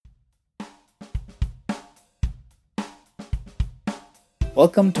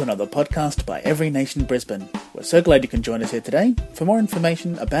Welcome to another podcast by Every Nation Brisbane. We're so glad you can join us here today. For more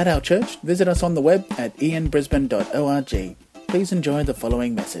information about our church, visit us on the web at ianbrisbane.org. Please enjoy the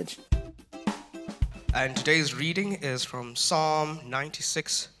following message. And today's reading is from Psalm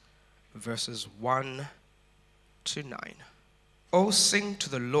 96, verses 1 to 9. Oh, sing to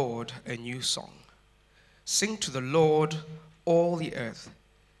the Lord a new song. Sing to the Lord, all the earth.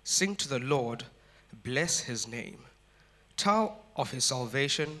 Sing to the Lord, bless his name. Tell of his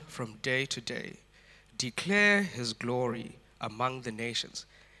salvation from day to day. Declare his glory among the nations,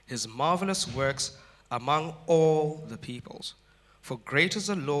 his marvelous works among all the peoples. For great is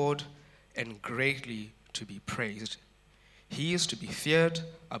the Lord and greatly to be praised. He is to be feared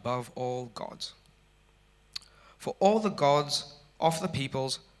above all gods. For all the gods of the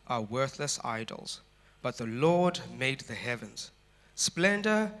peoples are worthless idols, but the Lord made the heavens.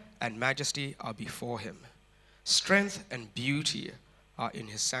 Splendor and majesty are before him. Strength and beauty are in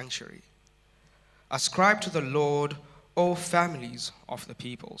his sanctuary. Ascribe to the Lord, O families of the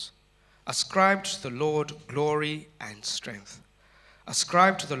peoples. Ascribe to the Lord glory and strength.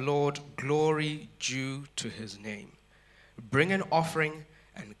 Ascribe to the Lord glory due to his name. Bring an offering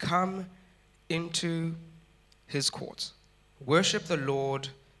and come into his courts. Worship the Lord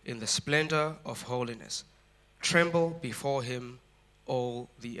in the splendor of holiness. Tremble before him, all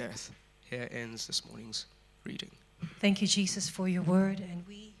the earth. Here ends this morning's reading. Thank you, Jesus, for your word, and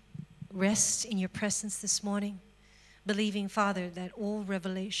we rest in your presence this morning, believing, Father, that all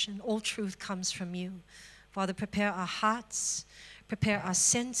revelation, all truth comes from you. Father, prepare our hearts, prepare our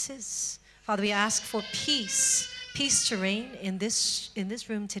senses. Father, we ask for peace to reign in this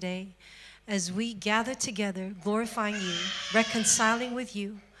room today as we gather together, glorifying you, reconciling with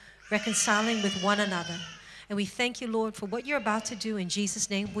you, reconciling with one another. And we thank you, Lord, for what you're about to do. In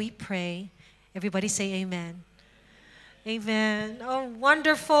Jesus' name we pray. Everybody say amen. Amen. Oh,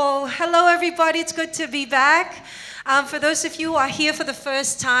 wonderful. Hello, everybody. It's good to be back. For those of you who are here for the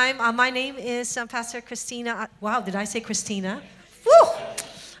first time, my name is Pastor Christina. Wow, did I say Christina? Woo!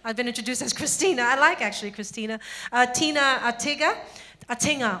 I've been introduced as Christina. I like, actually, Christina. Tina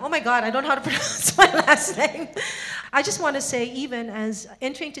Atinga. Oh, my God, I don't know how to pronounce my last name. I just want to say, even as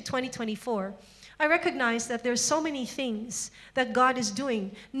entering to 2024, I recognize that there's so many things that God is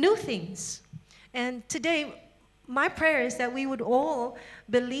doing, new things. And today, my prayer is that we would all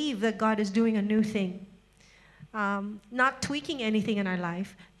believe that God is doing a new thing. Not tweaking anything in our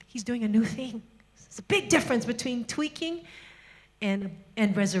life. He's doing a new thing. There's a big difference between tweaking and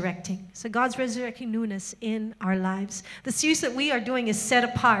resurrecting. So God's resurrecting newness in our lives. The series that we are doing is Set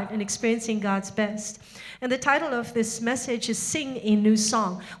Apart and Experiencing God's Best. And the title of this message is Sing a New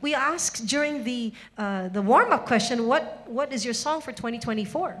Song. We asked during the warm-up question, what is your song for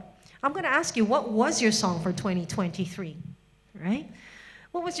 2024? I'm going to ask you, what was your song for 2023? Right?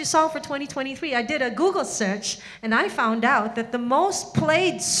 What was your song for 2023? I did a Google search, and I found out that the most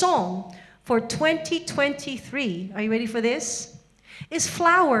played song for 2023, are you ready for this? Is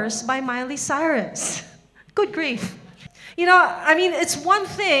Flowers by Miley Cyrus. Good grief. You know, I mean, it's one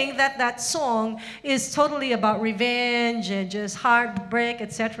thing that song is totally about revenge and just heartbreak,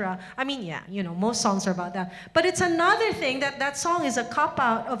 etc. I mean, yeah, you know, most songs are about that. But it's another thing that song is a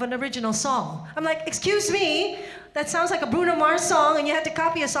cop-out of an original song. I'm like, excuse me, that sounds like a Bruno Mars song, and you had to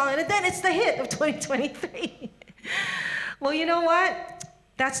copy a song, and then it's the hit of 2023. Well, you know what?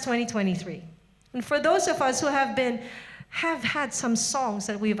 That's 2023. And for those of us who have had some songs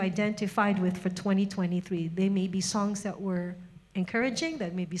that we've identified with for 2023. They may be songs that were encouraging,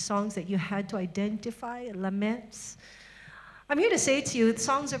 that may be songs that you had to identify, laments. I'm here to say to you,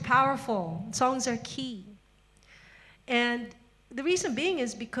 songs are powerful, songs are key. And the reason being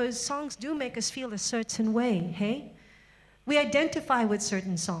is because songs do make us feel a certain way, hey? We identify with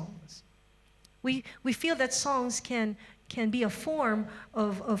certain songs. We feel that songs can be a form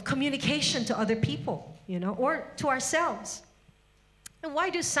of communication to other people, you know, or to ourselves. And why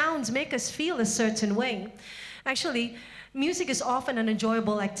do sounds make us feel a certain way? Actually, music is often an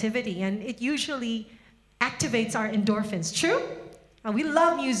enjoyable activity, and it usually activates our endorphins. True? We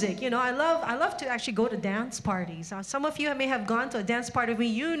love music. You know, I love to actually go to dance parties. Some of you may have gone to a dance party with me.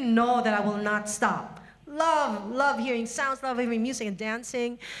 You know that I will not stop. Love hearing sounds, love hearing music and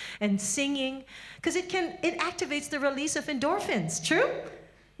dancing and singing, because it activates the release of endorphins. True?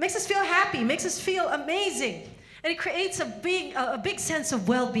 Makes us feel happy, makes us feel amazing, and it creates a big sense of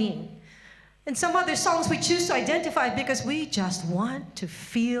well-being. And some other songs we choose to identify because we just want to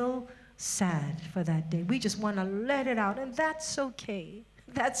feel sad for that day. We just want to let it out, and that's okay.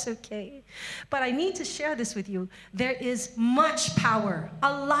 That's okay. But I need to share this with you. There is much power,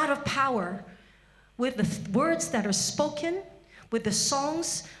 a lot of power, with the words that are spoken, with the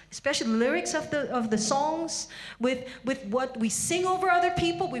songs, especially the lyrics of the songs, with what we sing over other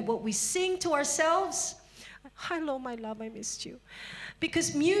people, with what we sing to ourselves. Hello, my love, I missed you.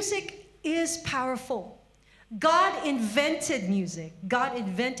 Because music is powerful. God invented music. God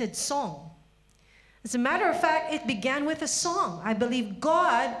invented song. As a matter of fact, it began with a song. I believe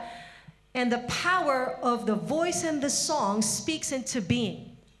God and the power of the voice and the song speaks into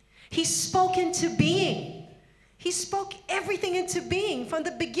being. He spoke into being. He spoke everything into being from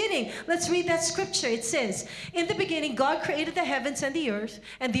the beginning. Let's read that scripture. It says, in the beginning, God created the heavens and the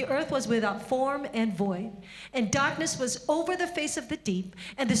earth was without form and void. And darkness was over the face of the deep,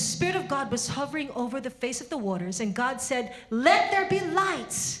 and the Spirit of God was hovering over the face of the waters. And God said, let there be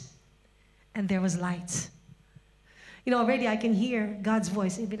light. And there was light. You know, already I can hear God's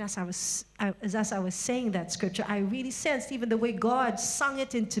voice. Even as I was saying that scripture, I really sensed even the way God sung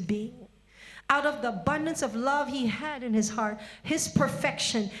it into being. Out of the abundance of love he had in his heart, his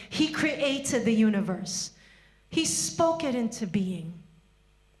perfection, he created the universe. He spoke it into being.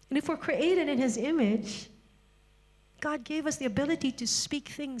 And if we're created in his image, God gave us the ability to speak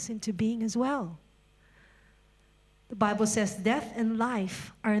things into being as well. The Bible says death and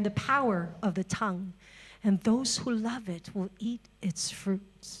life are in the power of the tongue, and those who love it will eat its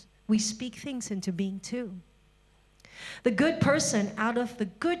fruits. We speak things into being too. The good person out of the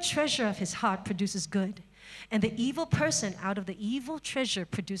good treasure of his heart produces good, and the evil person out of the evil treasure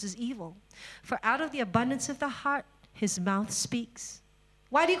produces evil. For out of the abundance of the heart, his mouth speaks.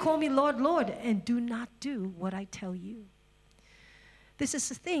 Why do you call me Lord, Lord, and do not do what I tell you? This is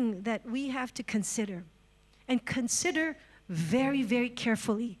the thing that we have to consider. And consider very, very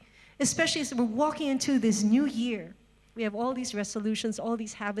carefully, especially as we're walking into this new year. We have all these resolutions, all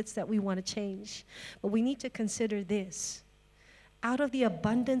these habits that we want to change. But we need to consider this. Out of the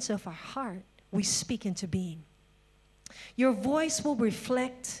abundance of our heart, we speak into being. Your voice will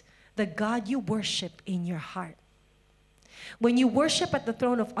reflect the God you worship in your heart. When you worship at the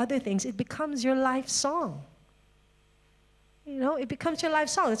throne of other things, it becomes your life song. You know, it becomes your life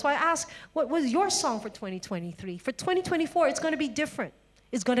song. That's why I asked, what was your song for 2023? For 2024, it's going to be different.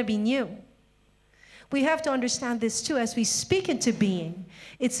 It's going to be new. We have to understand this too. As we speak into being,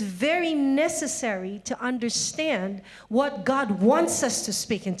 it's very necessary to understand what God wants us to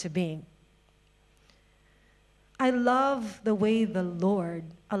speak into being. I love the way the Lord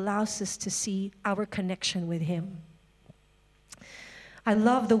allows us to see our connection with him. I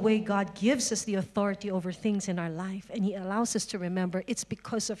love the way God gives us the authority over things in our life, and he allows us to remember it's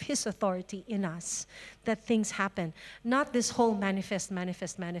because of his authority in us that things happen. Not this whole manifest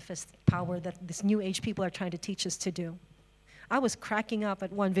power that this new age people are trying to teach us to do. I was cracking up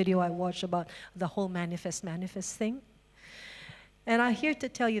at one video I watched about the whole manifest thing. And I'm here to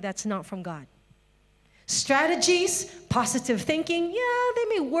tell you that's not from God. Strategies, positive thinking, yeah,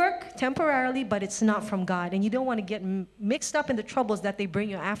 they may work temporarily, but it's not from God. And you don't want to get mixed up in the troubles that they bring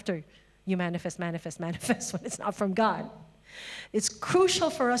you after you manifest when it's not from God. It's crucial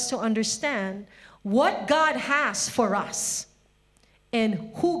for us to understand what God has for us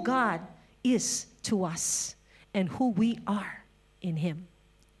and who God is to us and who we are in him.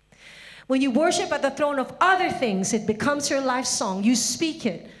 When you worship at the throne of other things, it becomes your life song. You speak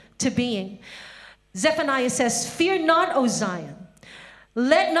it to being. Zephaniah says, fear not, O Zion.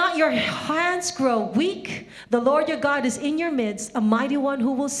 Let not your hands grow weak. The Lord your God is in your midst, a mighty one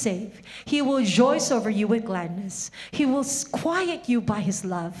who will save. He will rejoice over you with gladness. He will quiet you by his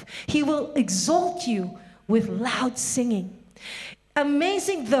love. He will exalt you with loud singing.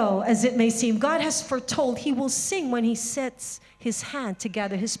 Amazing though, as it may seem, God has foretold he will sing when he sets his hand to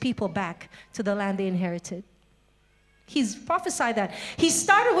gather his people back to the land they inherited. He's prophesied that. He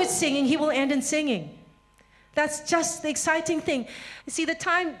started with singing, he will end in singing. That's just the exciting thing. You see, the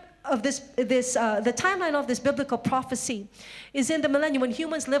time of the timeline of this biblical prophecy is in the millennium when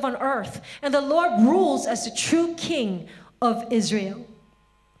humans live on earth and the Lord rules as the true king of Israel.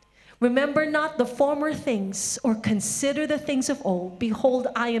 Remember not the former things or consider the things of old. Behold,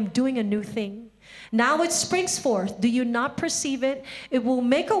 I am doing a new thing. Now it springs forth. Do you not perceive it? It will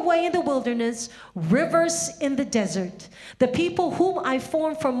make a way in the wilderness, rivers in the desert. The people whom I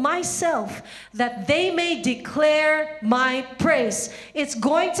formed for myself, that they may declare my praise. It's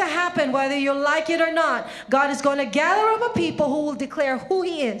going to happen whether you like it or not. God is going to gather up a people who will declare who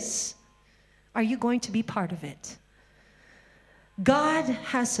he is. Are you going to be part of it? God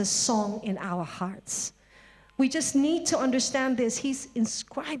has a song in our hearts. We just need to understand this. He's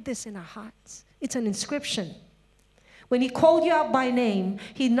inscribed this in our hearts. It's an inscription. When he called you out by name,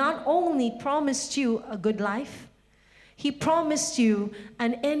 he not only promised you a good life, He promised you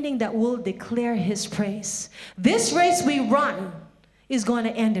an ending that will declare his praise. This race we run is going to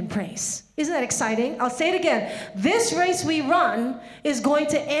end in praise. Isn't that exciting? I'll say it again. This race we run is going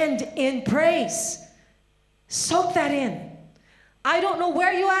to end in praise. Soak that in. I don't know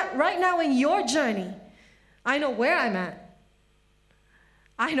where you're at right now in your journey. I know where I'm at.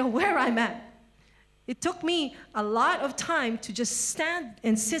 I know where I'm at. It took me a lot of time to just stand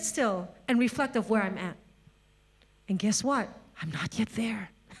and sit still and reflect of where I'm at. And guess what? I'm not yet there.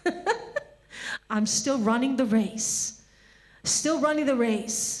 I'm still running the race. Still running the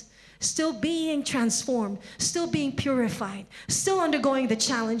race. Still being transformed. Still being purified. Still undergoing the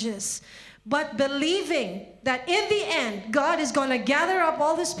challenges. But believing that in the end, God is going to gather up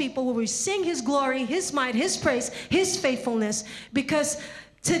all his people who will sing his glory, his might, his praise, his faithfulness. Because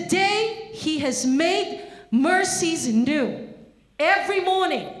today, he has made mercies new. Every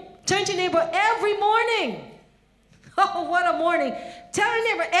morning. Turn to your neighbor, every morning. Oh, what a morning. Tell your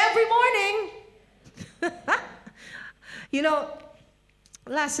neighbor, every morning. You know,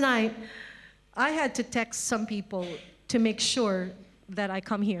 last night, I had to text some people to make sure that I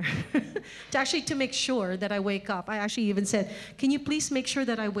come here. to make sure that I wake up. I actually even said, can you please make sure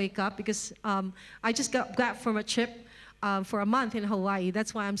that I wake up? Because I just got back from a trip for a month in Hawaii.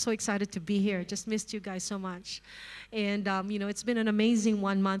 That's why I'm so excited to be here. Just missed you guys so much. And, you know, it's been an amazing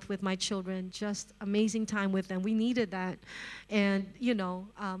 1 month with my children. Just amazing time with them. We needed that. And, you know,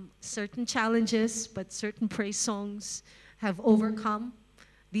 certain challenges, but certain praise songs have overcome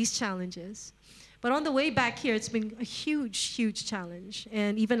these challenges. But on the way back here, it's been a huge, huge challenge.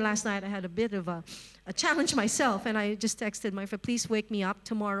 And even last night, I had a bit of a challenge myself. And I just texted my friend, please wake me up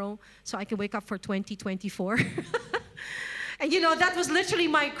tomorrow so I can wake up for 2024. And, you know, that was literally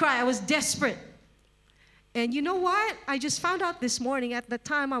my cry. I was desperate. And you know what? I just found out this morning, at the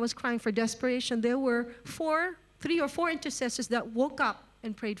time I was crying for desperation, there were 3 or 4 intercessors that woke up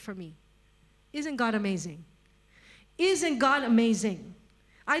and prayed for me. Isn't God amazing? Isn't God amazing?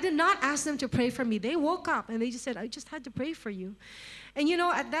 I did not ask them to pray for me. They woke up and they just said, I just had to pray for you. And you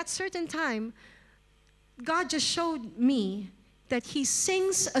know, at that certain time, God just showed me that he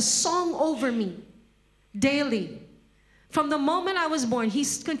sings a song over me daily. From the moment I was born,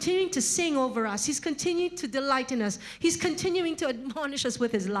 he's continuing to sing over us. He's continuing to delight in us. He's continuing to admonish us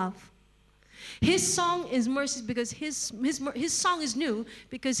with his love. His song is mercies because his song is new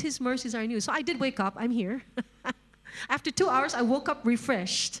because his mercies are new. So I did wake up. I'm here. After 2 hours, I woke up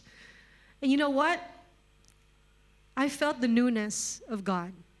refreshed. And you know what? I felt the newness of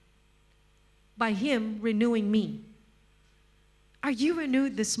God by him renewing me. Are you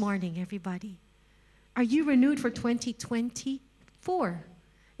renewed this morning, everybody? Are you renewed for 2024?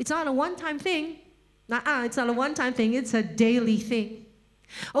 It's not a one-time thing. It's not a one-time thing. It's a daily thing.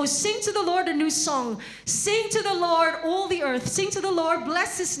 Oh, sing to the Lord a new song. Sing to the Lord, all the earth. Sing to the Lord,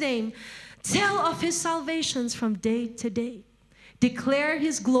 bless his name. Tell of his salvations from day to day. Declare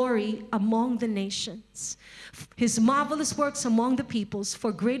his glory among the nations. His marvelous works among the peoples.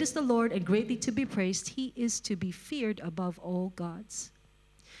 For great is the Lord and greatly to be praised. He is to be feared above all gods.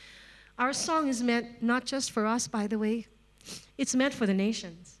 Our song is meant not just for us, by the way. It's meant for the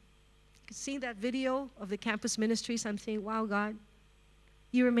nations. See that video of the campus ministries? I'm saying, wow, God,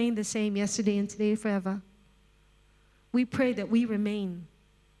 you remain the same yesterday and today forever. We pray that we remain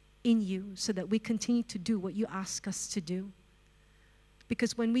in you so that we continue to do what you ask us to do.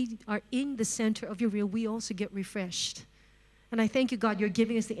 Because when we are in the center of your will, we also get refreshed. And I thank you, God, you're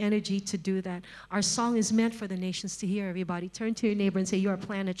giving us the energy to do that. Our song is meant for the nations to hear, everybody. Turn to your neighbor and say, you're a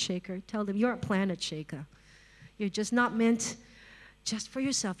planet shaker. Tell them, you're a planet shaker. You're just not meant just for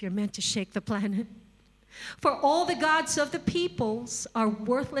yourself. You're meant to shake the planet. For all the gods of the peoples are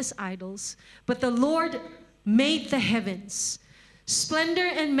worthless idols, but the Lord made the heavens. Splendor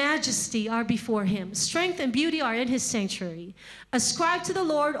and majesty are before him. Strength and beauty are in his sanctuary. Ascribe to the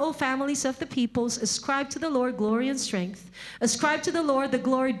Lord, O families of the peoples. Ascribe to the Lord glory and strength. Ascribe to the Lord the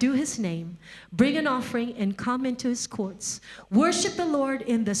glory due his name. Bring an offering and come into his courts. Worship the Lord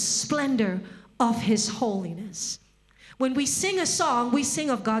in the splendor of his holiness. When we sing a song, we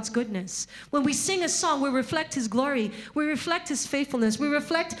sing of God's goodness. When we sing a song, we reflect his glory. We reflect his faithfulness. We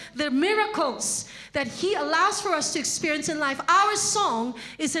reflect the miracles that he allows for us to experience in life. Our song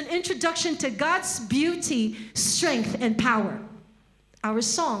is an introduction to God's beauty, strength, and power. Our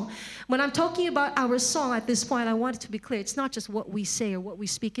song. When I'm talking about our song at this point, I want it to be clear. It's not just what we say or what we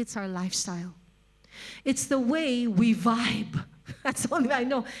speak. It's our lifestyle. It's the way we vibe. That's the only thing I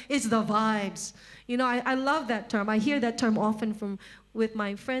know. It's the vibes. You know, I love that term. I hear that term often with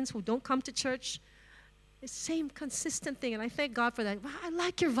my friends who don't come to church. The same consistent thing. And I thank God for that. Wow, I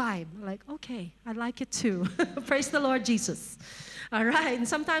like your vibe. I'm like, okay, I like it too. Praise the Lord Jesus. All right. And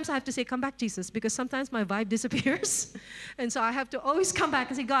sometimes I have to say, come back, Jesus, because sometimes my vibe disappears. And so I have to always come back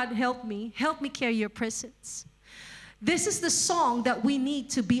and say, God, help me. Help me carry your presence. This is the song that we need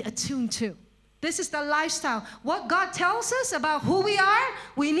to be attuned to. This is the lifestyle. What God tells us about who we are,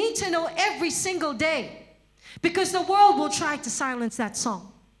 we need to know every single day. Because the world will try to silence that song.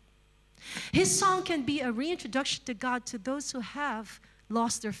 His song can be a reintroduction to God to those who have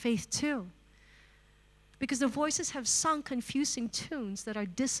lost their faith too. Because the voices have sung confusing tunes that are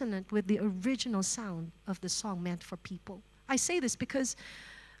dissonant with the original sound of the song meant for people. I say this because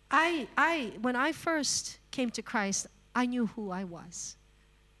when I first came to Christ, I knew who I was.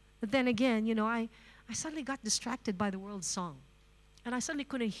 But then again, I suddenly got distracted by the world's song. And I suddenly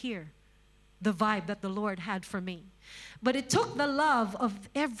couldn't hear the vibe that the Lord had for me. But it took the love of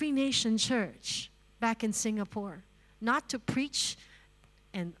Every Nation Church back in Singapore, not to preach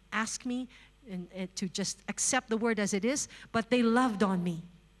and ask me and to just accept the word as it is, but they loved on me.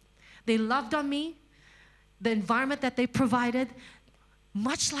 They loved on me, the environment that they provided,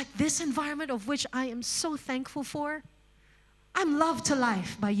 much like this environment of which I am so thankful for. I'm loved to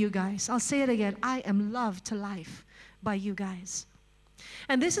life by you guys. I'll say it again. I am loved to life by you guys.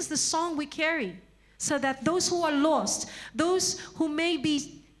 And this is the song we carry so that those who are lost, those who may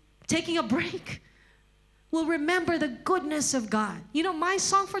be taking a break, will remember the goodness of God. My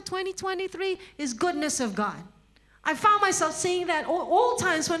song for 2023 is Goodness of God. I found myself singing that all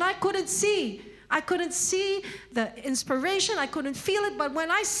times when I couldn't see. I couldn't see the inspiration. I couldn't feel it. But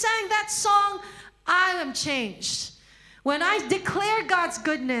when I sang that song, I am changed. When I declare God's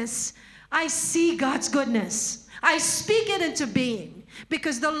goodness, I see God's goodness. I speak it into being.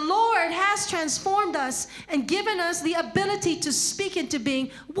 Because the Lord has transformed us and given us the ability to speak into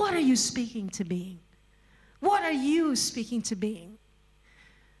being. What are you speaking to being? What are you speaking to being?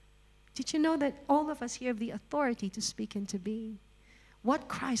 Did you know that all of us here have the authority to speak into being? What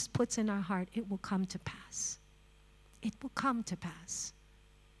Christ puts in our heart, it will come to pass. It will come to pass.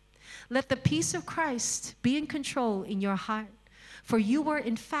 Let the peace of Christ be in control in your heart. For you were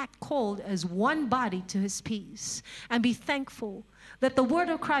in fact called as one body to his peace. And be thankful that the word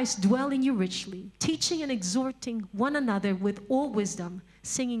of Christ dwell in you richly, teaching and exhorting one another with all wisdom,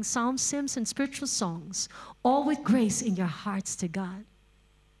 singing psalms, hymns, and spiritual songs, all with grace in your hearts to God.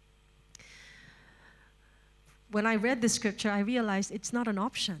 When I read this scripture, I realized it's not an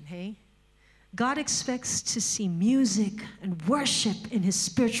option, hey? God expects to see music and worship in his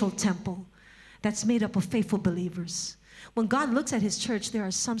spiritual temple that's made up of faithful believers. When God looks at his church, there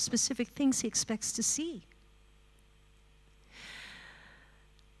are some specific things he expects to see.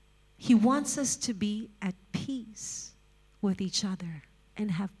 He wants us to be at peace with each other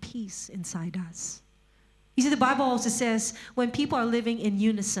and have peace inside us. You see, the Bible also says when people are living in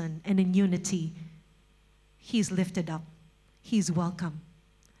unison and in unity, he's lifted up. He's welcome.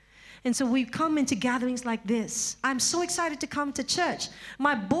 And so we come into gatherings like this. I'm so excited to come to church.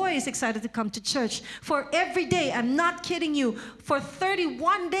 My boy is excited to come to church. For every day, I'm not kidding you, for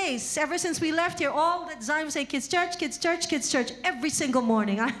 31 days, ever since we left here, all the time say, kids church, kids church, kids church, every single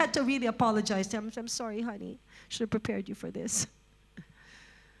morning. I had to really apologize to him. I'm sorry, honey. Should have prepared you for this.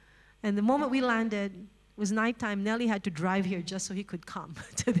 And the moment we landed, it was nighttime. Nellie had to drive here just so he could come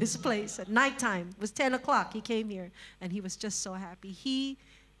to this place. At nighttime, it was 10 o'clock. He came here, and he was just so happy.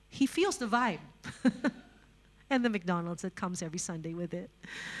 He feels the vibe and the McDonald's that comes every Sunday with it.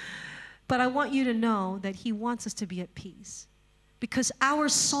 But I want you to know that he wants us to be at peace because our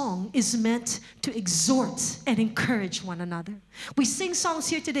song is meant to exhort and encourage one another. We sing songs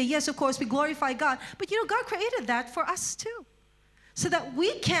here today. Yes, of course, we glorify God. But God created that for us too so that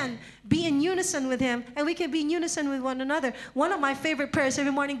we can be in unison with him and we can be in unison with one another. One of my favorite prayers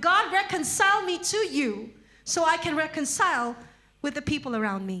every morning, God, reconcile me to you so I can reconcile with the people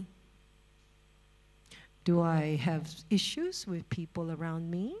around me. Do I have issues with people around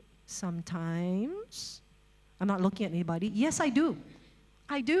me? Sometimes. I'm not looking at anybody. Yes, I do.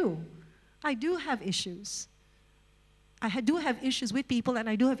 I do have issues. Do have issues with people, and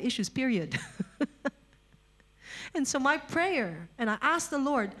I do have issues, period. And so my prayer, and I ask the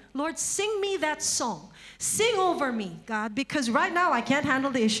Lord, sing me that song. Sing over me, God, because right now I can't handle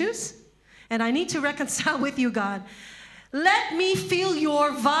the issues, and I need to reconcile with you, God. Let me feel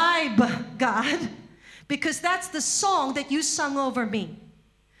your vibe, God, because that's the song that you sung over me.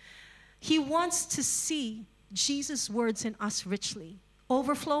 He wants to see Jesus' words in us richly,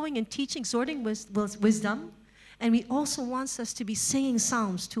 overflowing and teaching, exhorting wisdom, And He also wants us to be singing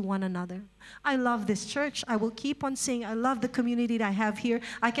psalms to one another. I love this church. I will keep on singing. I love the community that I have here.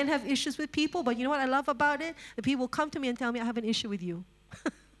 I can have issues with people, but you know what I love about it? The people come to me and tell me, I have an issue with you.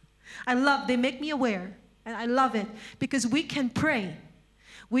 They make me aware. And I love it because we can pray.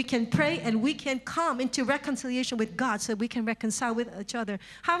 We can pray and we can come into reconciliation with God so we can reconcile with each other.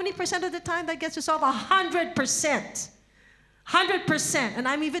 How many percent of the time that gets resolved? 100%. 100%. And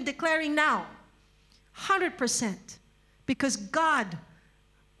I'm even declaring now, 100%. Because God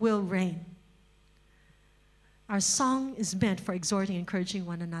will reign. Our song is meant for exhorting, encouraging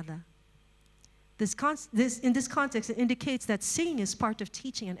one another. In this context, it indicates that singing is part of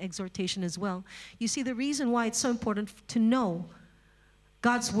teaching and exhortation as well. You see, the reason why it's so important to know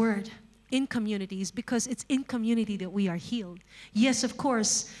God's word in community is because it's in community that we are healed. Yes, of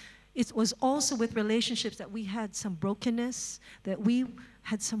course, it was also with relationships that we had some brokenness, that we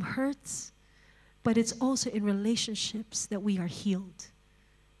had some hurts, but it's also in relationships that we are healed.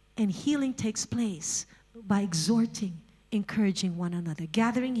 And healing takes place by exhorting, encouraging one another.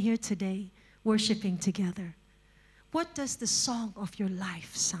 Gathering here today, worshiping together. What does the song of your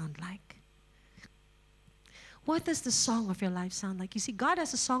life sound like? What does the song of your life sound like? You see, God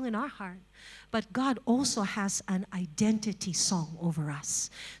has a song in our heart, but God also has an identity song over us.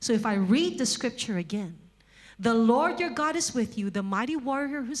 So if I read the scripture again, the Lord your God is with you, the mighty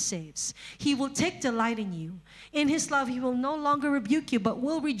warrior who saves. He will take delight in you. In His love, He will no longer rebuke you, but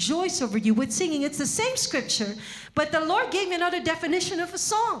will rejoice over you with singing. It's the same scripture, but the Lord gave me another definition of a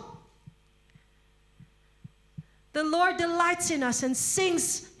song. The Lord delights in us and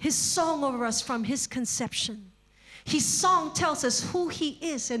sings His song over us from His conception. His song tells us who He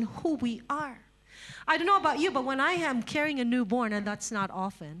is and who we are. I don't know about you, but when I am carrying a newborn, and that's not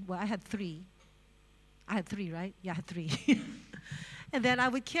often. Well, I had three. I had three, right? Yeah, I had three. And then I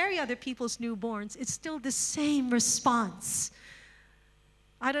would carry other people's newborns. It's still the same response.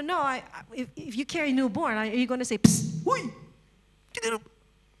 I don't know. If you carry a newborn, are you going to say, psst, hui,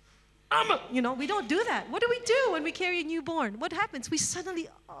 you know, we don't do that. What do we do when we carry a newborn? What happens? We suddenly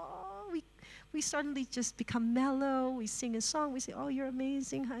just become mellow. We sing a song. We say, oh, you're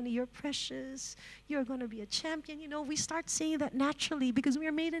amazing, honey. You're precious. You're going to be a champion. You know, we start saying that naturally because we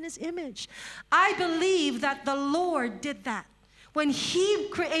are made in His image. I believe that the Lord did that. When He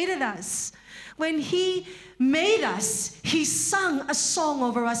created us, when He made us, He sung a song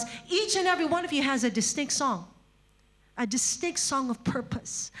over us. Each and every one of you has a distinct song. A distinct song of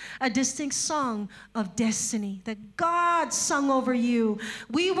purpose, a distinct song of destiny that God sung over you.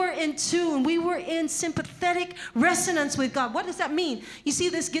 We were in tune. We were in sympathetic resonance with God. What does that mean? You see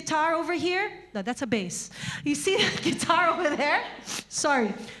this guitar over here? No, that's a bass. You see that guitar over there?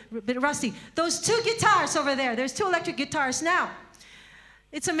 Sorry, a bit rusty. Those two guitars over there. There's two electric guitars now.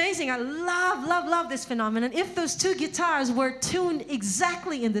 It's amazing. I love this phenomenon. If those two guitars were tuned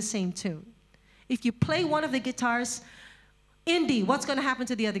exactly in the same tune, if you play one of the guitars in D, what's going to happen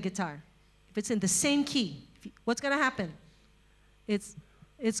to the other guitar? If it's in the same key, what's going to happen? It's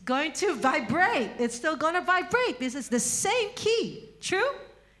going to vibrate. It's still going to vibrate because it's the same key. True?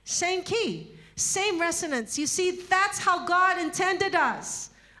 Same key. Same resonance. You see, that's how God intended us.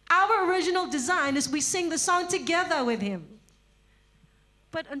 Our original design is we sing the song together with Him.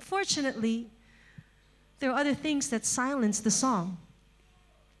 But unfortunately, there are other things that silence the song.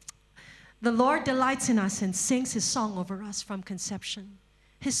 The Lord delights in us and sings His song over us from conception.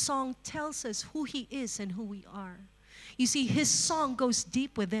 His song tells us who He is and who we are. You see, His song goes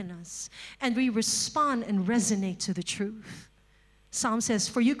deep within us, and we respond and resonate to the truth. Psalm says,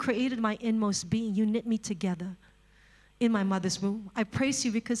 for you created my inmost being. You knit me together in my mother's womb. I praise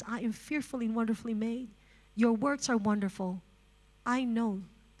you because I am fearfully and wonderfully made. Your works are wonderful. I know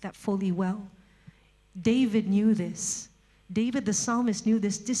that fully well. David knew this. David the psalmist knew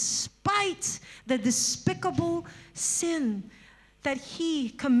this despite the despicable sin that he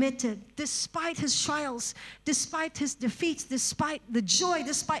committed, despite his trials, despite his defeats, despite the joy,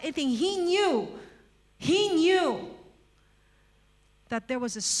 despite anything. He knew that there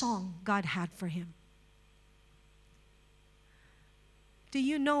was a song God had for him. Do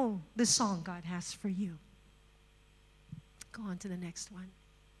you know the song God has for you? Go on to the next one.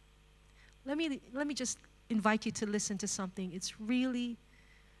 Let me just invite you to listen to something. It's really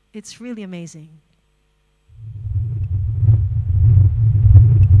amazing.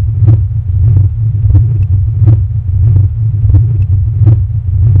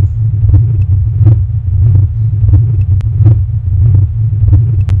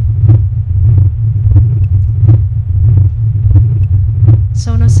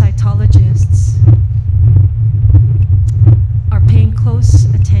 Sonocytologists are paying close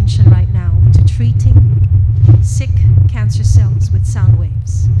attention right now to treating sick cancer cells with sound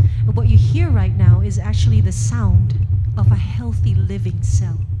waves. And what you hear right now is actually the sound of a healthy living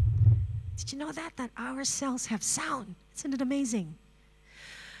cell. Did you know that? That our cells have sound. Isn't it amazing?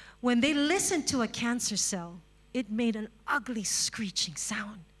 When they listened to a cancer cell, it made an ugly screeching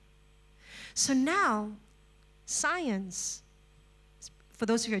sound. So now, science, for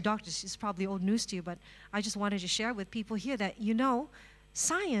those of you who are doctors, it's probably old news to you, but I just wanted to share with people here that,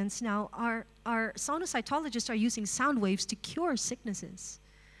 science now, our sonocytologists are using sound waves to cure sicknesses.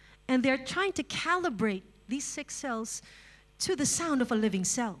 And they're trying to calibrate these sick cells to the sound of a living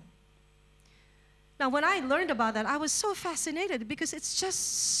cell. Now, when I learned about that, I was so fascinated because it's just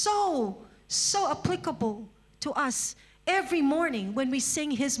so applicable to us every morning when we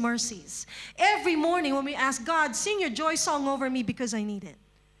sing His mercies. Every morning when we ask God, sing your joy song over me because I need it.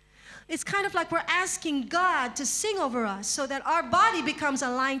 It's kind of like we're asking God to sing over us so that our body becomes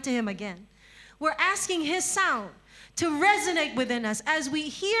aligned to Him again. We're asking His sound to resonate within us as we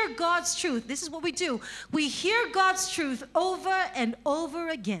hear God's truth. This is what we do. We hear God's truth over and over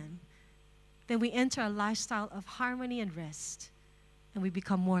again. Then we enter a lifestyle of harmony and rest, and we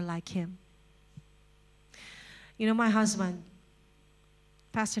become more like Him. My husband,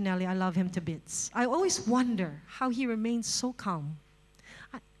 Pastor Nelly, I love him to bits. I always wonder how he remains so calm,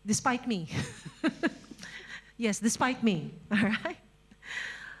 despite me. Yes, despite me, all right?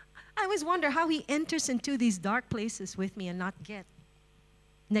 I always wonder how he enters into these dark places with me and not get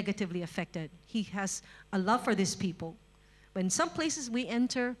negatively affected. He has a love for these people. But in some places we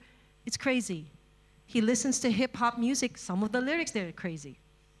enter, it's crazy. He listens to hip-hop music. Some of the lyrics there are crazy.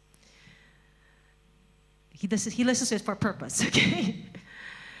 He listens to it for a purpose, okay?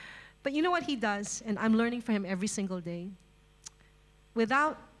 But you know what he does? And I'm learning from him every single day.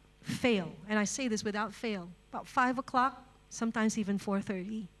 Without fail, and I say this without fail, about 5 o'clock, sometimes even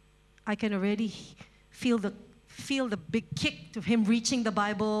 4:30, I can already feel the big kick to him reaching the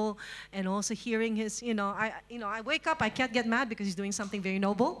Bible and also hearing his, I wake up, I can't get mad because he's doing something very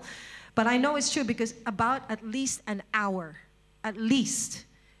noble. But I know it's true because about at least an hour, at least,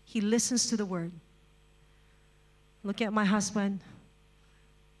 he listens to the word. Look at my husband.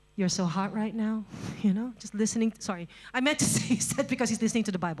 You're so hot right now, just listening. Sorry, I meant to say that because he's listening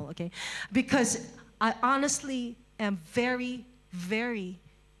to the Bible, okay? Because I honestly am very, very,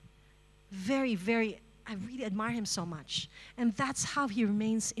 very, very, I really admire him so much. And that's how he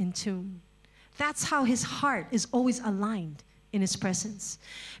remains in tune. That's how his heart is always aligned in His presence.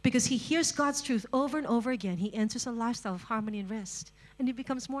 Because he hears God's truth over and over again. He enters a lifestyle of harmony and rest. And he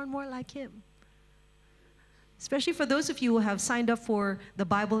becomes more and more like Him. Especially for those of you who have signed up for the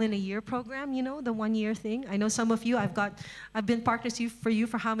Bible in a Year program, the 1 year thing. I know some of you, I've been partners for you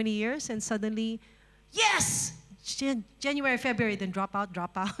for how many years? And suddenly, yes! January, February, then drop out.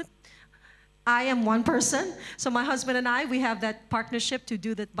 I am one person. So my husband and I, we have that partnership to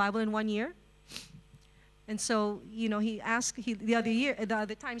do the Bible in 1 year. And so, he asked, the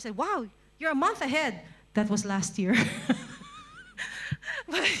other time, he said, wow, you're a month ahead. That was last year.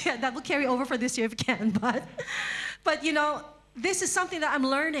 But yeah, that will carry over for this year if you can. But this is something that I'm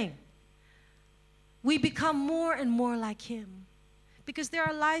learning. We become more and more like Him because there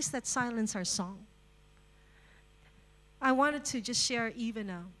are lies that silence our song. I wanted to just share even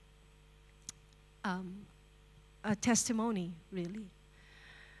a testimony, really.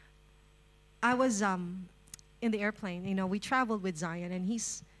 I was in the airplane. We traveled with Zion, and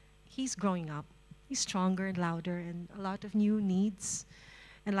he's growing up. He's stronger and louder, and a lot of new needs.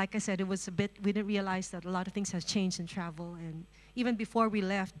 And like I said, it was we didn't realize that a lot of things have changed in travel. And even before we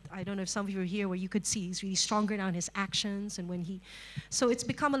left, I don't know if some of you were here where you could see he's really stronger now in his actions. And so it's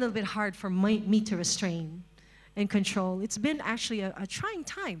become a little bit hard for me to restrain and control. It's been actually a trying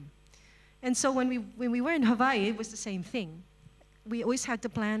time. And so when we were in Hawaii, it was the same thing. We always had to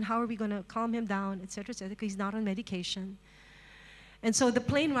plan, how are we going to calm him down, et cetera, because he's not on medication. And so the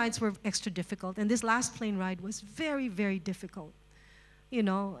plane rides were extra difficult. And this last plane ride was very, very difficult.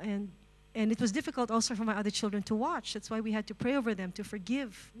 And it was difficult also for my other children to watch. That's why we had to pray over them to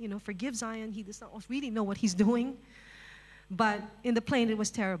forgive Zion. He does not really know what he's doing. But in the plane, it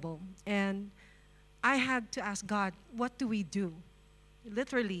was terrible. And I had to ask God, what do we do?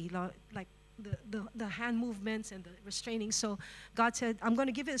 Literally, like the hand movements and the restraining. So God said, I'm going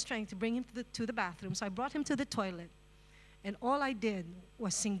to give you the strength to bring him to the bathroom. So I brought him to the toilet. And all I did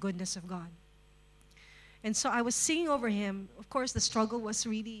was sing goodness of God. And so I was singing over him. Of course, the struggle was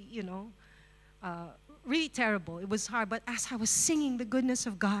really, really terrible. It was hard. But as I was singing the goodness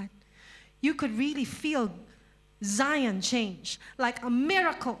of God, you could really feel Zion change, like a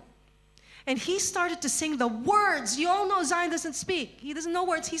miracle. And he started to sing the words. You all know Zion doesn't speak. He doesn't know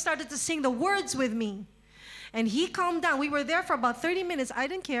words. He started to sing the words with me. And he calmed down. We were there for about 30 minutes. I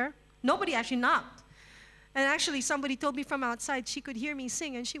didn't care. Nobody actually knocked. And actually, somebody told me from outside she could hear me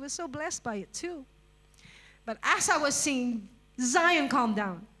sing, and she was so blessed by it too. But as I was singing, Zion calmed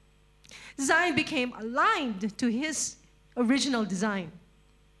down. Zion became aligned to his original design.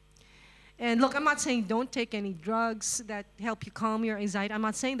 And look, I'm not saying don't take any drugs that help you calm your anxiety. I'm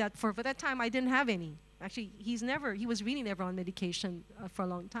not saying that. For that time, I didn't have any. Actually, he was really never on medication for a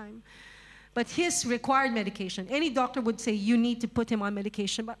long time. But his required medication, any doctor would say you need to put him on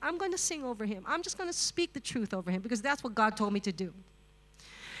medication, but I'm going to sing over him. I'm just going to speak the truth over him because that's what God told me to do.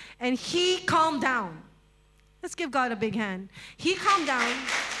 And he calmed down. Let's give God a big hand. He calmed down,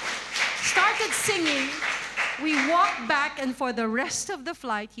 started singing. We walked back, and for the rest of the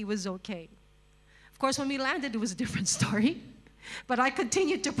flight, he was okay. Of course, when we landed, it was a different story. But I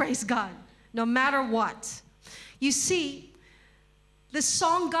continued to praise God, no matter what. You see, the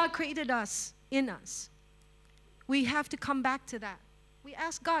song God created us, in us, we have to come back to that. We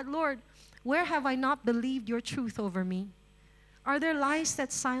ask God, Lord, where have I not believed your truth over me? Are there lies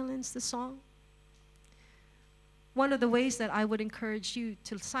that silence the song? One of the ways that I would encourage you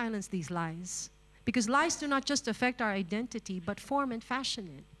to silence these lies, because lies do not just affect our identity, but form and fashion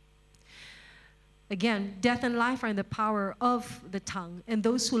it. Again, death and life are in the power of the tongue, and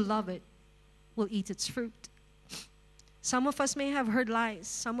those who love it will eat its fruit. Some of us may have heard lies.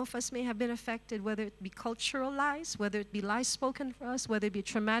 Some of us may have been affected, whether it be cultural lies, whether it be lies spoken for us, whether it be a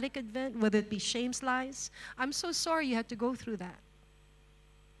traumatic event, whether it be shame's lies. I'm so sorry you had to go through that.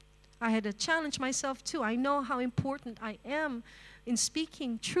 I had to challenge myself too. I know how important I am in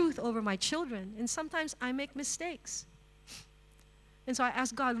speaking truth over my children, and sometimes I make mistakes. And so I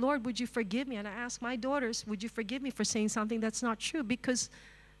ask God, Lord, would you forgive me? And I ask my daughters, would you forgive me for saying something that's not true? Because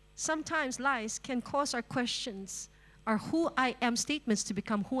sometimes lies can cause our questions, our who I am statements to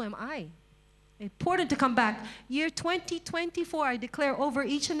become who am I? Important to come back. Year 2024, I declare over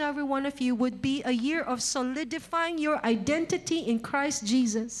each and every one of you would be a year of solidifying your identity in Christ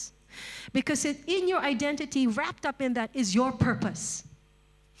Jesus. Because in your identity, wrapped up in that is your purpose.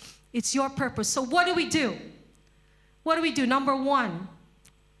 It's your purpose. So what do we do? What do we do? Number one,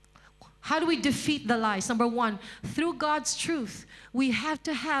 how do we defeat the lies? Number one, through God's truth, we have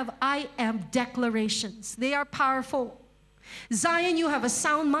to have I am declarations. They are powerful. Zion, you have a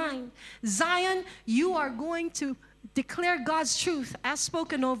sound mind. Zion, you are going to declare God's truth as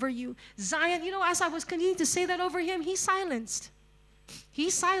spoken over you. Zion, as I was continuing to say that over him, he silenced. He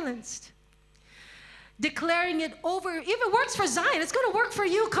silenced. Declaring it over. If it works for Zion, it's going to work for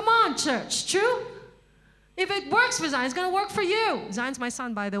you. Come on, church. True? If it works for Zion, it's going to work for you. Zion's my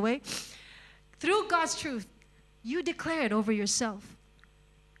son, by the way. Through God's truth, you declare it over yourself.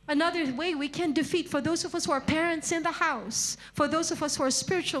 Another way we can defeat, for those of us who are parents in the house, for those of us who are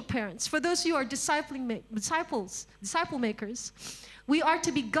spiritual parents, for those of you who are disciple makers, we are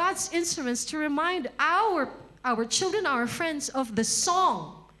to be God's instruments to remind our children, our friends of the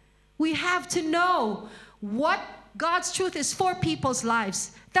song. We have to know what God's truth is for people's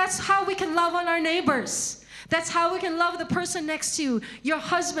lives. That's how we can love on our neighbors. That's how we can love the person next to you, your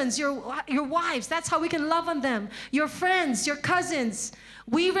husbands, your wives. That's how we can love on them, your friends, your cousins.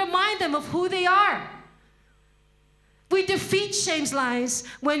 We remind them of who they are. We defeat shame's lies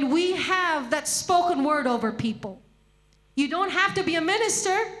when we have that spoken word over people. You don't have to be a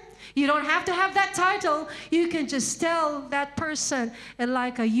minister. You don't have to have that title. You can just tell that person,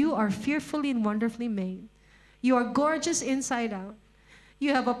 Elika, you are fearfully and wonderfully made. You are gorgeous inside out.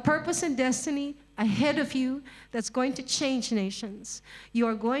 You have a purpose and destiny ahead of you that's going to change nations. You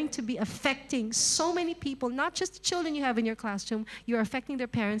are going to be affecting so many people, not just the children you have in your classroom, you're affecting their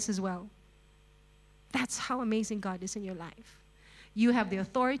parents as well. That's how amazing God is in your life. You have the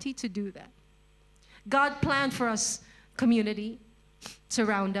authority to do that. God planned for us community,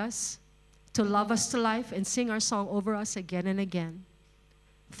 surround us, to love us to life, and sing our song over us again and again.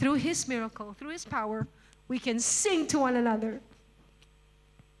 Through his miracle, through his power, we can sing to one another.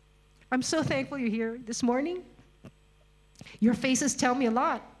 I'm so thankful you're here this morning. Your faces tell me a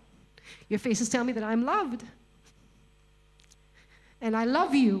lot. Your faces tell me that I'm loved. And I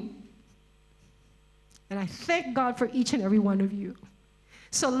love you. And I thank God for each and every one of you.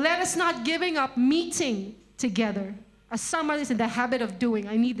 So let us not giving up meeting together. As someone is in the habit of doing.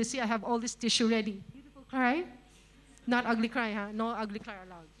 I need to see I have all this tissue ready. Beautiful cry. Not ugly cry, huh? No ugly cry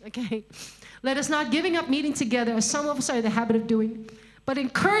allowed. Okay. Let us not giving up meeting together as some of us are in the habit of doing, but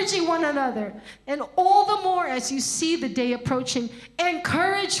encouraging one another. And all the more as you see the day approaching,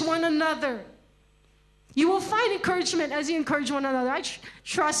 encourage one another. You will find encouragement as you encourage one another.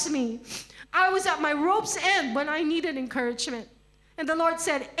 Trust me. I was at my rope's end when I needed encouragement. And the Lord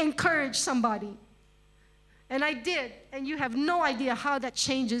said, encourage somebody. And I did, and you have no idea how that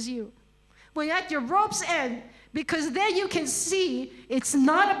changes you. When you're at your rope's end, because then you can see it's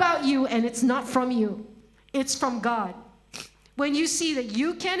not about you and it's not from you. It's from God. When you see that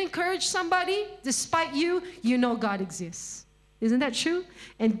you can encourage somebody despite you, you know God exists. Isn't that true?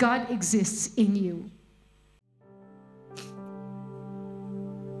 And God exists in you.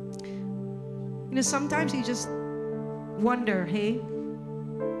 You know, sometimes you just wonder, hey,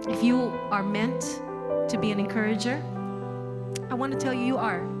 if you are meant to be an encourager, I want to tell you, you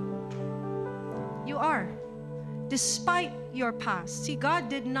are. You are. Despite your past. See, God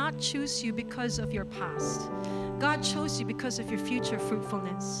did not choose you because of your past. God chose you because of your future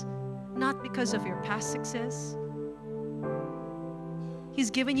fruitfulness, not because of your past success. He's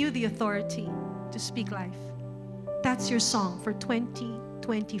given you the authority to speak life. That's your song for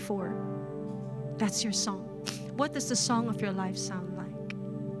 2024. That's your song. What does the song of your life sound like?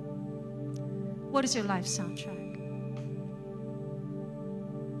 What is your life soundtrack?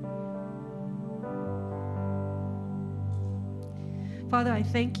 Father, I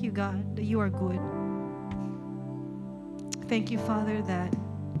thank you, God, that you are good. Thank you, Father, that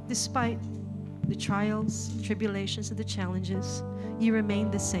despite the trials, tribulations, and the challenges, you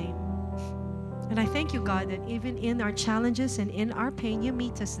remain the same. And I thank you, God, that even in our challenges and in our pain, you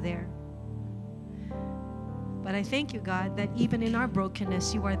meet us there. But I thank you, God, that even in our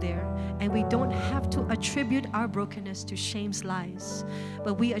brokenness, you are there. And we don't have to attribute our brokenness to shame's lies,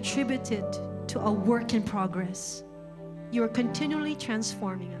 but we attribute it to a work in progress. You are continually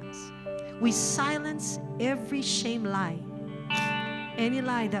transforming us. We silence every shame lie, any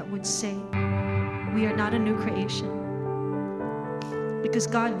lie that would say we are not a new creation. Because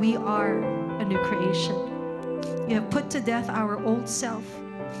God, we are a new creation. You have put to death our old self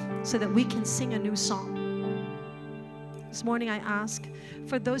so that we can sing a new song. This morning I ask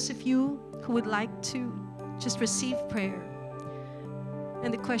for those of you who would like to just receive prayer.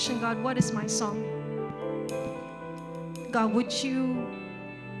 And the question, God, what is my song? God, would you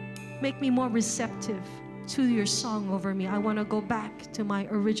make me more receptive to your song over me? I want to go back to my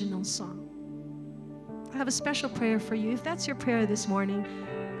original song. I have a special prayer for you. If that's your prayer this morning,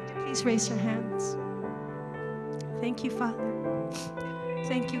 please raise your hands. Thank you, Father.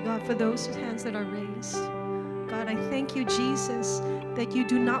 Thank you, God, for those hands that are raised. God, I thank you, Jesus, that you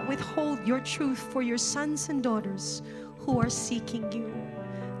do not withhold your truth for your sons and daughters who are seeking you.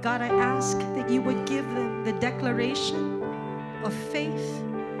 God, I ask that you would give them the declaration of faith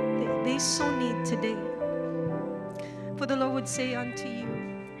that they so need today. For the Lord would say unto you,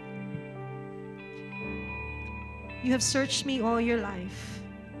 you have searched me all your life,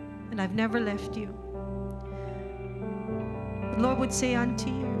 and I've never left you. The Lord would say unto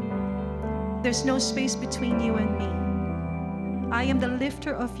you, there's no space between you and me. I am the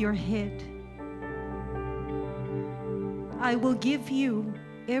lifter of your head. I will give you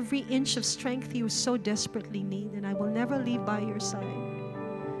every inch of strength you so desperately need, and I will never leave by your side.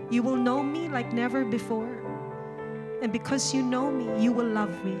 You will know me like never before. And because you know me, you will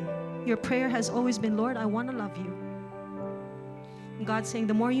love me. Your prayer has always been, Lord, I want to love you. And God's saying,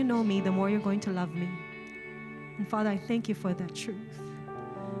 the more you know me, the more you're going to love me. And Father, I thank you for that truth.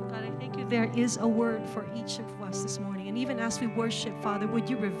 God, I thank you there is a word for each of us this morning. And even as we worship, Father, would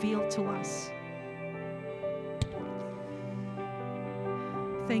you reveal to us?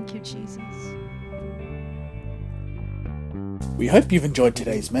 Thank you, Jesus. We hope you've enjoyed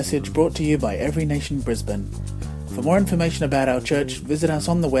today's message brought to you by Every Nation Brisbane. For more information about our church, visit us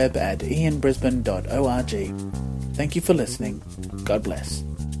on the web at ianbrisbane.org. Thank you for listening. God bless.